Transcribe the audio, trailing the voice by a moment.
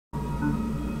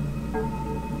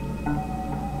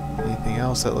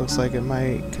else that looks like it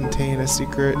might contain a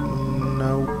secret?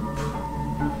 Nope.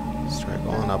 Let's try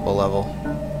going up a level.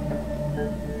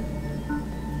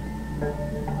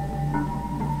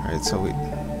 Alright, so we...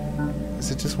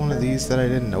 Is it just one of these that I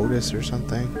didn't notice or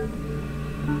something?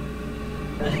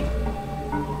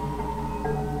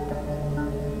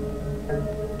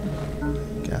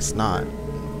 Guess not.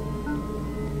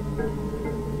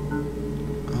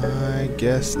 I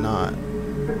guess not.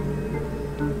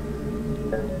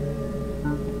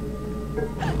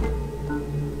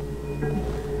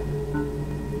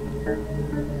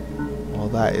 Well,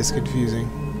 that is confusing.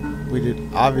 We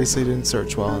obviously didn't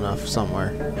search well enough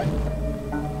somewhere.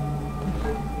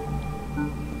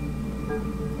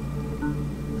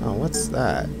 Oh, what's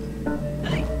that?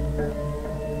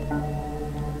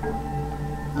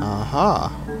 Aha!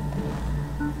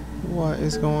 What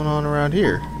is going on around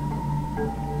here?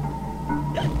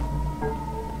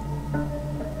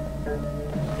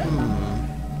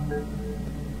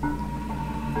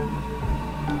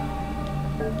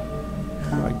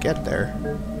 How do I get there?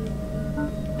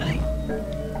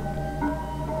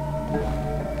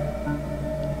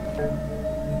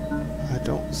 I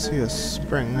don't see a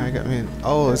spring. I mean,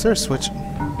 oh, is there a switch?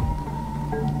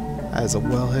 That is a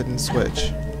well-hidden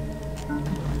switch.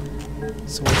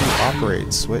 So what do you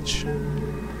operate? Switch?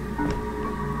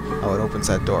 Oh, it opens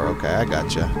that door. Okay, I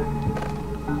gotcha.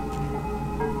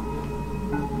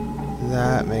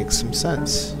 That makes some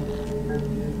sense.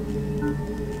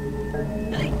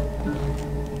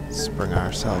 Let's bring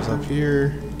ourselves up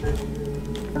here.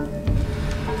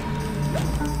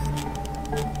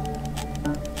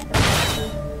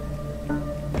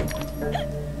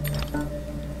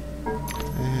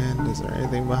 And is there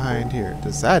anything behind here?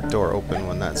 Does that door open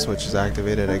when that switch is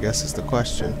activated? I guess is the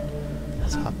question.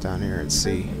 Let's hop down here and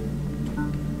see.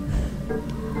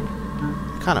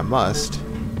 Kind of must.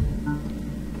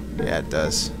 Yeah, it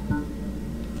does.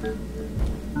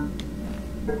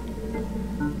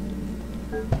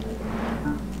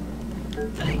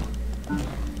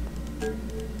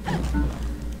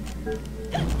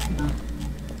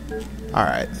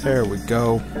 Alright, there we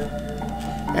go.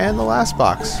 And the last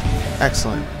box.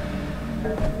 Excellent.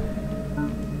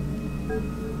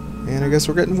 And I guess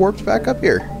we're getting warped back up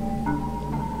here.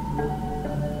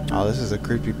 Oh, this is a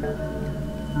creepy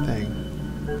thing.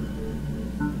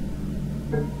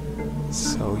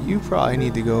 So you probably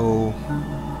need to go...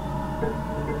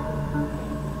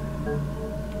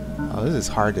 Oh, this is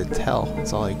hard to tell.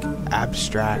 It's all like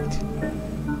abstract.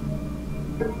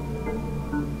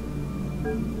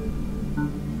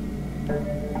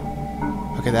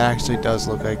 Okay, that actually does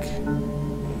look like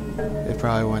it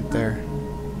probably went there.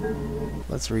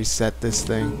 Let's reset this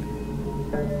thing.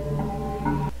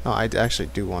 No, I actually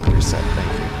do want to reset,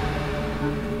 thank you.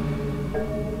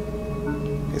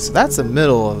 Okay, so that's the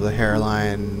middle of the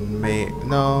hairline.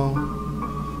 No.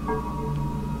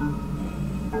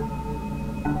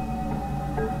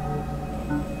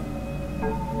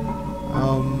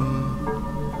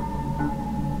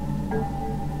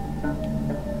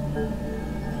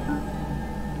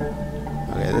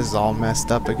 Okay, this is all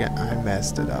messed up again. I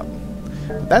messed it up.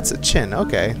 But that's a chin.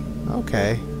 Okay.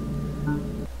 Okay.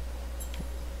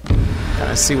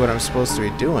 Kinda see what I'm supposed to be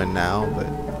doing now, but...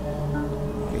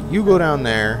 Okay, you go down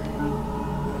there.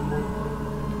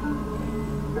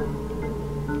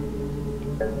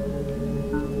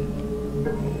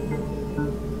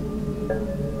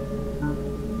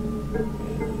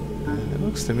 And it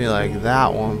looks to me like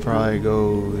that one probably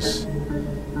goes...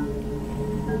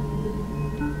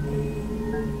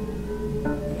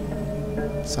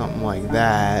 something like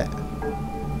that.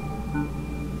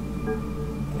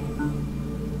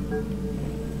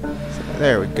 So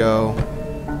there we go.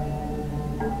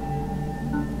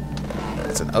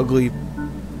 That's an ugly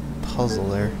puzzle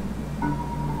there.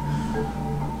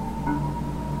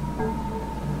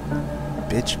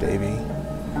 Bitch, baby.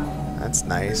 That's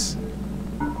nice.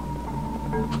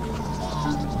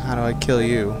 How do I kill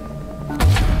you?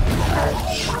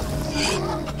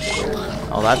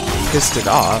 Oh, that pissed it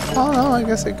off. Oh no, I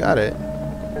guess I got it.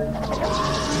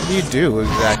 What do you do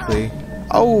exactly?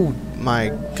 Oh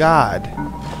my god.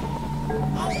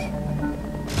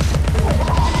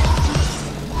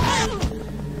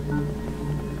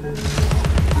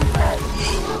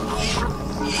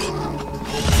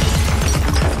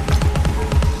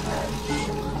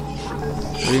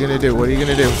 What are you gonna do? What are you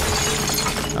gonna do?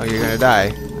 Oh, you're gonna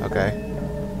die. Okay.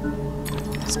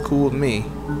 It's cool with me.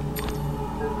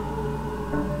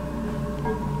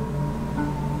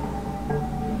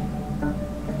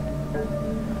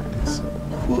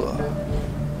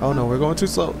 Oh no, we're going too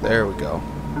slow. There we go.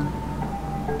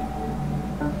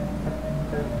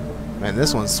 Man,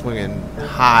 this one's swinging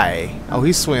high. Oh,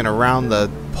 he's swinging around the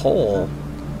pole.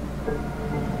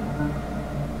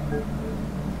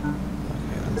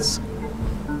 Okay, let's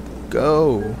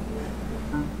go.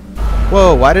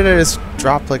 Whoa, why did I just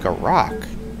drop like a rock?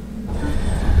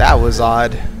 That was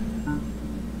odd.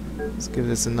 Let's give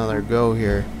this another go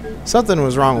here. Something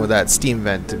was wrong with that steam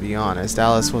vent, to be honest.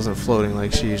 Alice wasn't floating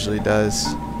like she usually does.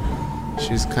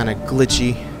 She was kind of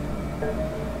glitchy.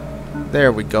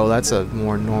 There we go. That's a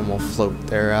more normal float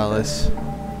there, Alice.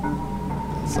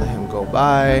 Let's let him go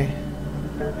by.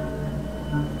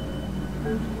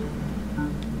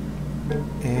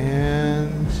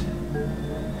 And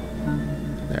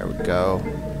there we go.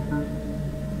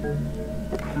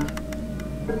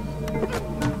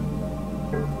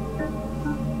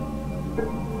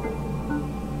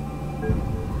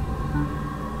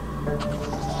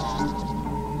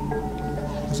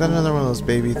 Is that another one of those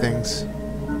baby things?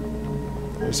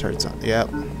 I just heard something. Yep.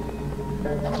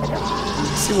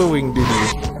 Let's see what we can do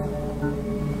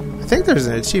here. I think there's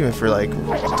an achievement for like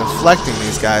deflecting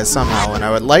these guys somehow, and I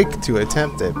would like to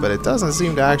attempt it, but it doesn't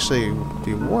seem to actually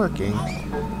be working.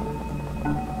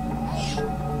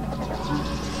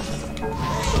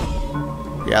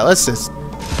 Yeah, let's just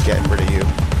get rid of you.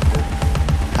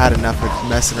 Had enough of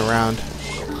messing around.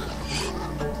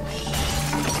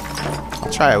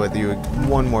 I'll try it with you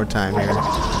one more time here.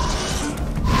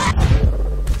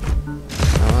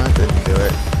 Oh, that didn't do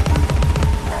it.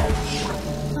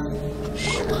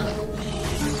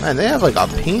 Man, they have like a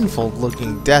painful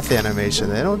looking death animation.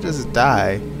 They don't just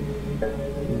die.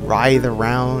 Writhe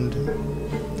around.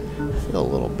 I feel a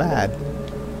little bad.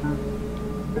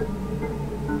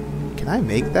 Can I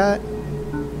make that?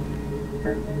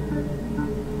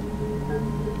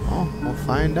 Oh, we'll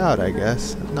find out, I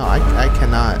guess. No, I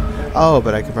cannot. Oh,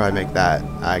 but I could probably make that.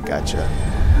 I gotcha.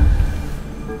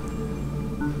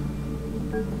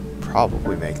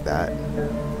 Probably make that.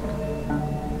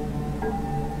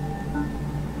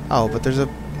 Oh, but there's a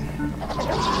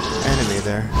enemy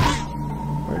there.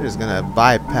 We're just gonna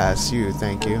bypass you,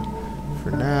 thank you,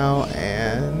 for now,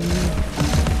 and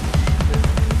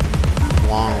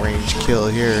long range kill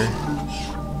here.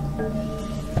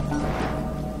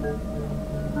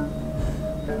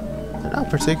 They're not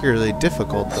particularly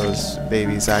difficult, those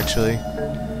babies, actually.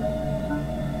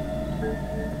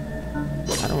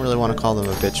 I don't really want to call them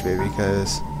a bitch baby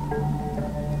because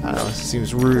I don't know, it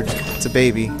seems rude. It's a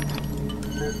baby.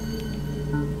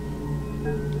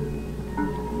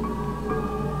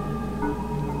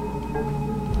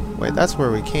 Wait, that's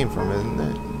where we came from, isn't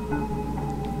it?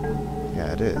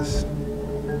 Yeah, it is.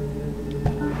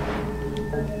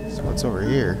 So what's over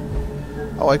here?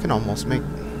 Oh, I can almost make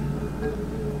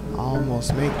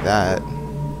that.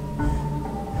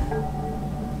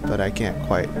 But I can't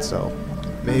quite, so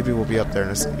maybe we'll be up there in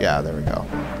a second. Yeah, there we go.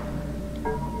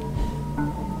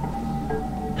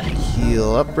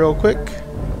 Heal up real quick.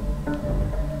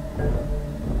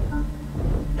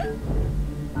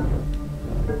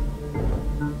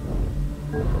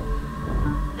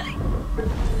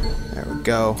 There we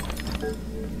go.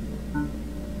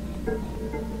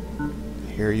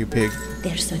 Here, you pig.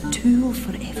 There's a tool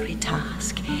for every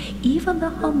task. Even the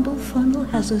humble funnel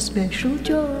has a special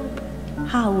job.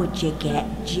 How would you get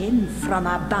gin from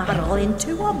a barrel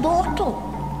into a bottle?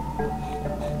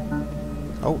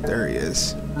 Oh, there he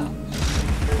is.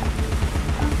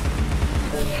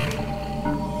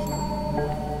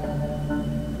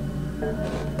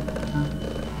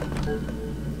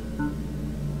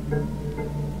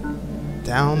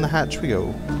 Down the hatch we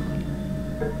go.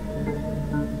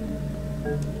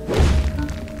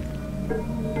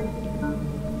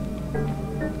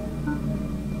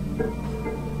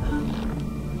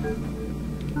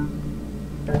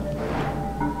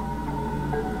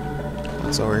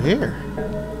 What's over here?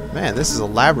 Man, this is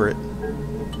elaborate.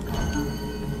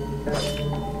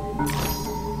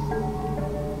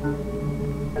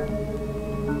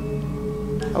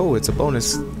 Oh, it's a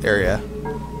bonus area.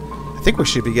 I think we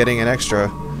should be getting an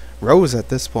extra rose at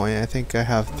this point. I think I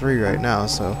have 3 right now,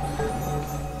 so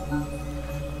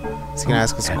he's gonna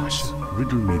ask us a question.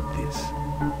 Riddle me this.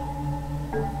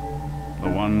 The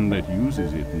one that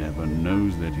uses it never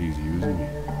knows that he's using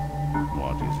it.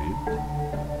 What is it?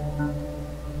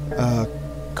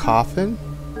 Coffin?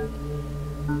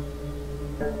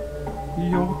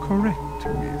 You're correct,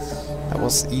 miss. That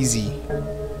was easy.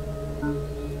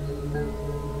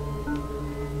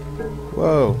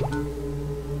 Whoa.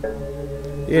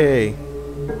 Yay.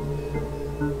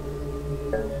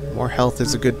 More health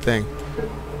is a good thing.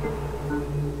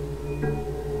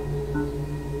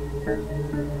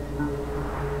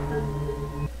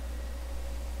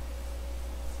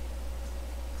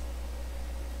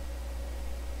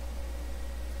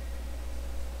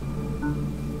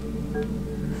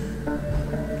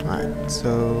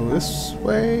 So this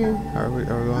way? Are we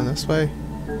going this way?